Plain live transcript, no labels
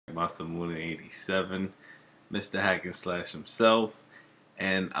Masamune 87, Mr. Hack and Slash himself,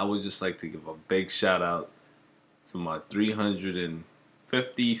 and I would just like to give a big shout out to my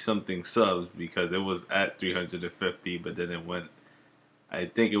 350 something subs because it was at 350, but then I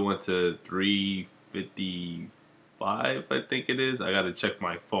think it went to 355, I think it is. I gotta check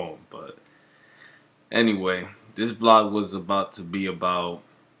my phone, but anyway, this vlog was about to be about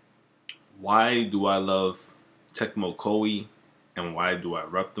why do I love Tecmo Koei and why do I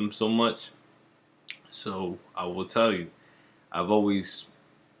rep them so much. So I will tell you, I've always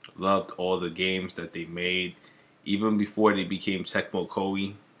loved all the games that they made, even before they became Tecmo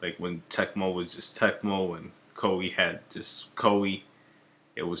Koei. Like when Tecmo was just Tecmo and Koei had just Koei,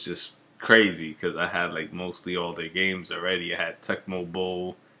 it was just crazy because I had like mostly all their games already. I had Tecmo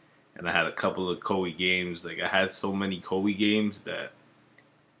Bowl and I had a couple of Koei games. Like I had so many Koei games that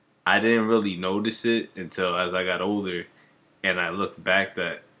I didn't really notice it until as I got older and I looked back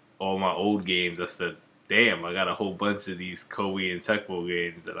at all my old games. I said, damn, I got a whole bunch of these Koei and Tecmo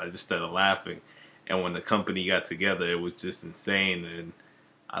games, and I just started laughing. And when the company got together, it was just insane, and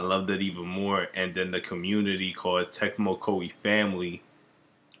I loved it even more. And then the community called Tecmo Koei Family,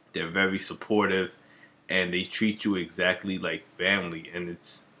 they're very supportive, and they treat you exactly like family, and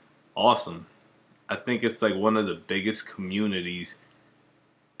it's awesome. I think it's like one of the biggest communities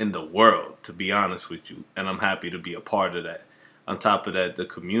in the world, to be honest with you, and I'm happy to be a part of that. On top of that, the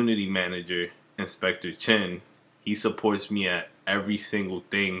community manager, Inspector Chin, he supports me at every single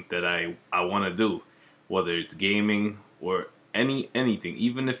thing that I want to do, whether it's gaming or anything,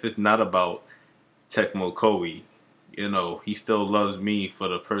 even if it's not about Tecmo Koei. You know, he still loves me for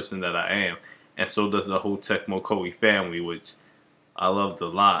the person that I am, and so does the whole Tecmo Koei family, which I loved a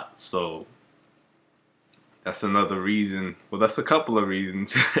lot. So that's another reason. Well, that's a couple of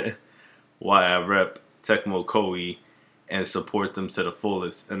reasons why I rep Tecmo Koei and support them to the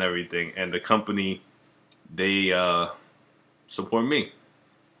fullest and everything. And the company, they support me.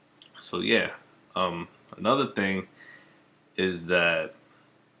 So yeah. Another thing is that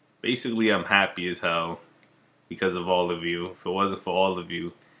basically I'm happy as hell because of all of you. If it wasn't for all of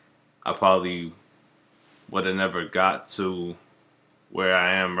you, I probably would have never got to where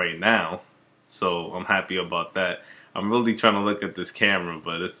I am right now. So I'm happy about that. I'm really trying to look at this camera,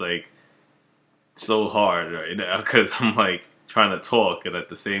 but it's like so hard right now because I'm like trying to talk and at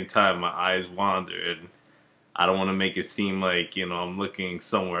the same time my eyes wander and I don't want to make it seem like, you know, I'm looking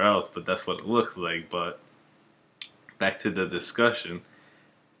somewhere else, but that's what it looks like. But back to the discussion.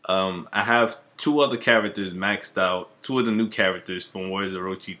 I have two other characters maxed out, two of the new characters from Warriors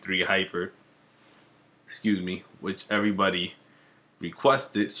Orochi 3 Hyper, excuse me, which everybody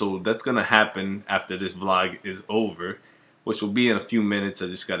requested. So that's gonna happen after this vlog is over, which will be in a few minutes. I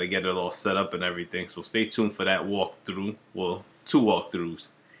just gotta get it all set up and everything. So stay tuned for that walkthrough. Well, two walkthroughs,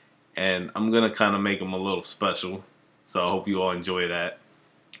 and I'm gonna kind of make them a little special. So I hope you all enjoy that.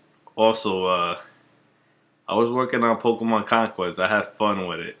 Also, I was working on Pokemon Conquest. I had fun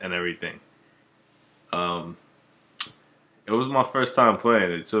with it and everything. Um, it was my first time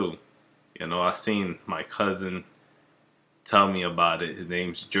playing it too. You know, I seen my cousin tell me about it. His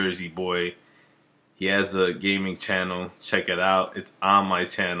name's Jersey Boy. He has a gaming channel. Check it out. It's on my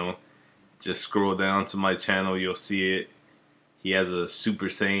channel. Just scroll down to my channel. You'll see it. He has a Super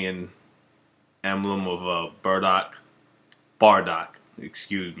Saiyan emblem of Bardock,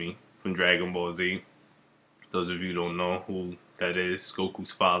 excuse me, from Dragon Ball Z. Those of you who don't know who that is,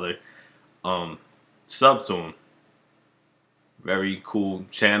 Goku's father. Sub to him. Very cool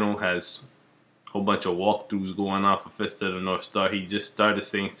channel. Has a whole bunch of walkthroughs going on for Fist of the North Star. He just started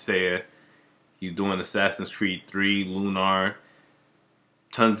Saint Seiya. He's doing Assassin's Creed 3, Lunar.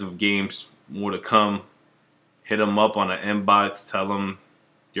 Tons of games, more to come. Hit him up on an inbox. Tell him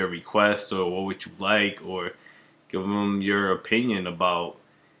your request or what would you like, or give him your opinion about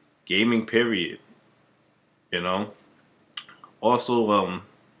gaming, period. You know? Also,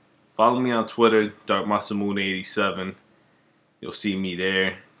 follow me on Twitter, DarkMasamune87. You'll see me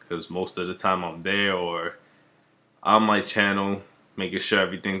there, because most of the time I'm there or on my channel, making sure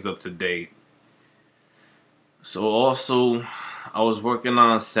everything's up to date. So also, I was working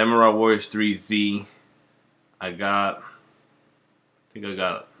on Samurai Warriors 3Z. I think I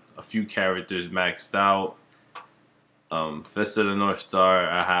got a few characters maxed out. Fist of the North Star,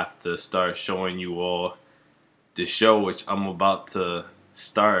 I have to start showing you all the show, which I'm about to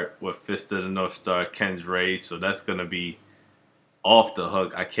start with Fist of the North Star, Ken's Raid. So that's going to be off the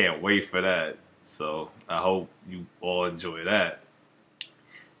hook. I can't wait for that. So I hope you all enjoy that.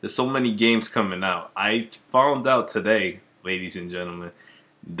 There's so many games coming out. I found out today, ladies and gentlemen,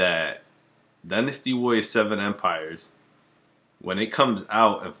 that Dynasty Warriors 7 Empires when it comes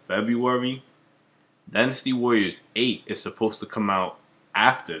out in February, Dynasty Warriors 8 is supposed to come out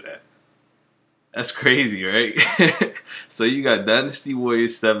after that. That's crazy, right? So you got Dynasty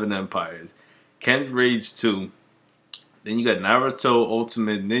Warriors 7 Empires, Ken's Rage 2, then you got Naruto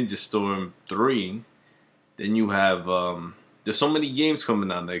Ultimate Ninja Storm 3, then you have, there's so many games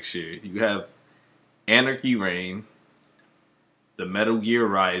coming out next year. You have Anarchy Reign, the Metal Gear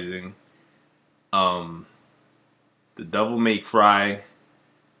Rising, the Devil May Cry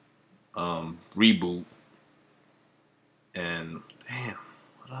reboot, and damn,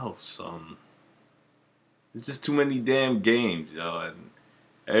 what else? There's just too many damn games, yo, and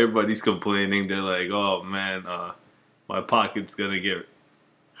everybody's complaining. They're like, "Oh man, my pocket's gonna get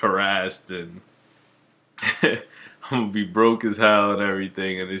harassed, and I'm gonna be broke as hell and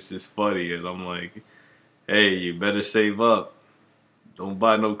everything." And it's just funny, and I'm like, "Hey, you better save up. Don't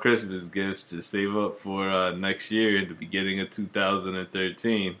buy no Christmas gifts. To save up for next year, the beginning of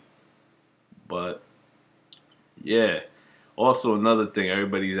 2013." But yeah. Also, another thing,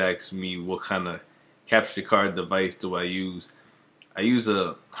 everybody's asking me what kind of capture card device do I use. I use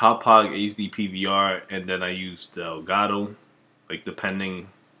a Hauppauge HD PVR, and then I use the Elgato, like depending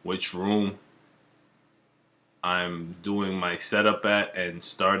which room I'm doing my setup at and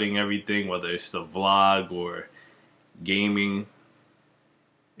starting everything, whether it's a vlog or gaming.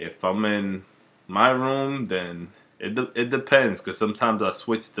 If I'm in my room, then it depends, because sometimes I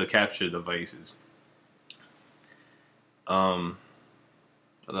switch to capture devices. What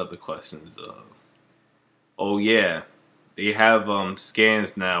other questions? Oh yeah, they have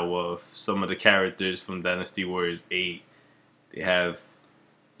scans now of some of the characters from Dynasty Warriors 8. They have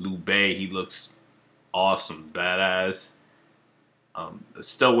Liu Bei. He looks awesome, badass.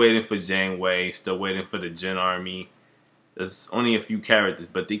 Still waiting for Janeway. Still waiting for the Jin Army. There's only a few characters,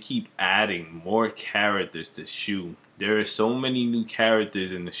 but they keep adding more characters to Shu. There are so many new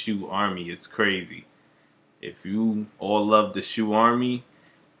characters in the Shu Army. It's crazy. If you all love the Shu Army,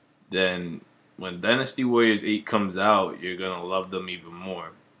 then when Dynasty Warriors 8 comes out, you're going to love them even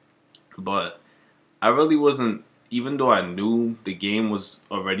more. But I really wasn't, even though I knew the game was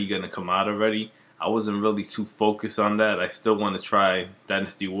already going to come out already, I wasn't really too focused on that. I still want to try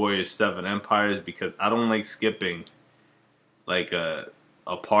Dynasty Warriors 7 Empires, because I don't like skipping like a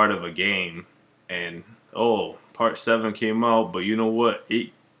part of a game and, oh, part 7 came out, but you know what,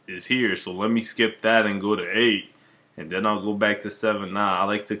 8 is here, so let me skip that and go to 8, and then I'll go back to 7. Nah, I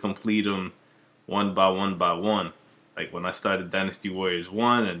like to complete them one by one by one. Like when I started Dynasty Warriors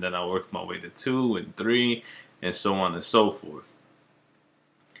 1, and then I worked my way to 2 and 3, and so on and so forth.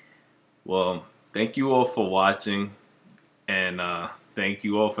 Well, thank you all for watching, and thank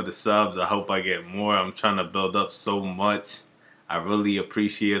you all for the subs. I hope I get more. I'm trying to build up so much. I really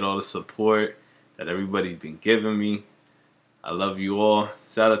appreciate all the support that everybody's been giving me. I love you all.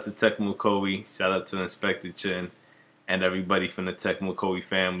 Shout out to Tecmo Koei. Shout out to Inspector Chin and everybody from the Tecmo Koei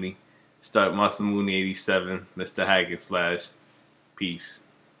family. Start Masamune 87, Mr. Hack and Slash. Peace.